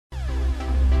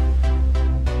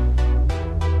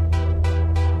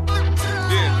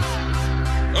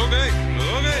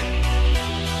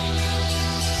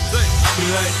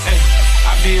like, hey,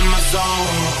 I be in my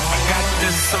zone. I got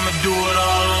this, I'ma do it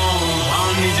all alone. I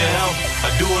don't need your help, I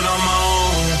do it on my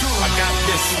own. I got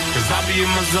this, cause I be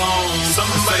in my zone.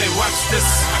 Somebody watch this,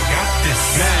 I got this.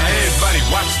 Now everybody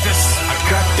watch this, I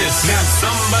got this. Now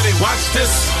somebody watch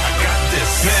this, I got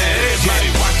this. Man, everybody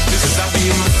watch this, cause I be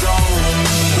in my zone.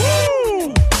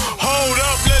 Woo! Hold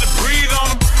up, let it breathe on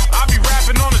them. I be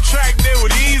rapping on the track there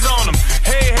with ease on them.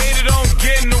 Hey, hater, don't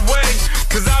get in the way,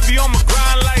 cause I be on my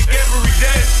grind like every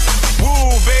day.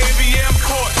 Woo, baby, yeah, I'm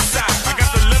caught inside. I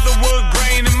got the leatherwood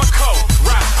grain in my coat,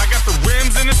 right? I got the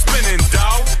rims and the spinning,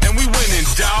 dog. And we winning,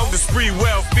 dog. The spree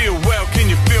well, feel well, can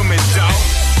you feel me, dog?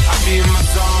 I be in my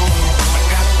zone. I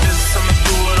got this, I'ma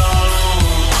do it all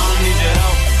alone. I don't need your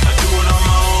help, I do it on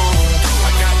my own.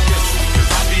 I got this,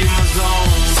 cause I be in my zone.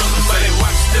 Somebody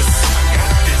watch this, I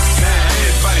got this. Man,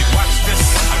 everybody watch this,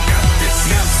 I got this.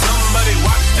 Now somebody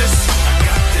watch this, I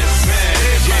got this. Man,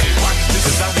 everybody watch this,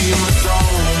 cause I be in my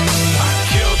zone. I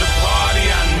kill the party,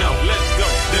 I know. Let's go.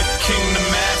 The king, the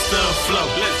master of flow.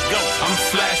 Let's go. I'm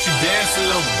flashy, dancing,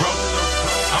 little bro.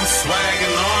 I'm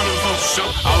swagging on the whole show.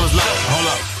 I was like, hold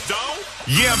up.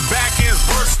 Yeah, back ends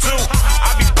verse 2.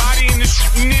 I be bodying this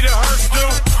shit, you need a hearse,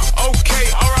 dude. Okay,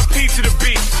 R.I.P. to the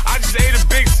beat. I just ate a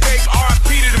big steak, R.I.P.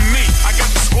 to the meat. I got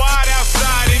the squad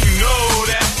outside and you know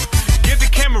that. Get the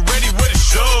camera ready where the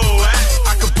show at.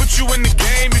 I could put you in the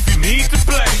game if you need to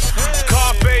play.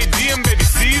 Carpe diem, baby,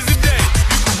 seize the day.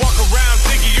 You can walk around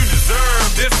thinking you deserve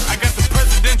this. I got the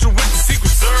presidential with the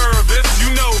Secret Service.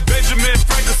 You know Benjamin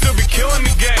Franklin still be killing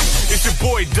the game. It's your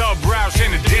boy Dub Roush,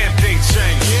 ain't a damn thing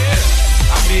changed.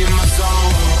 I be in my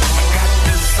zone. I got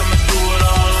this, I'ma do it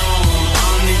all alone. I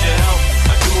don't need your help,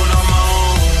 I do it on my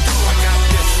own. I got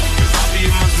this, cause I be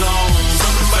in my zone.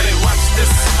 Somebody watch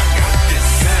this, I got this.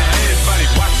 Man, everybody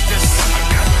watch this, I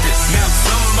got this. Now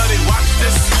somebody watch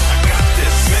this, I got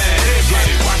this. Man,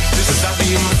 everybody watch this, cause I be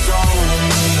in my zone.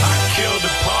 I kill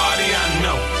the party, I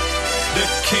know. The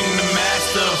king, the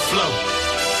master of flow.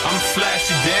 I'm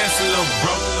flashy, dancing, little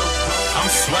bro. I'm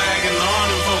swagging on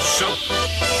the whole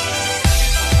show.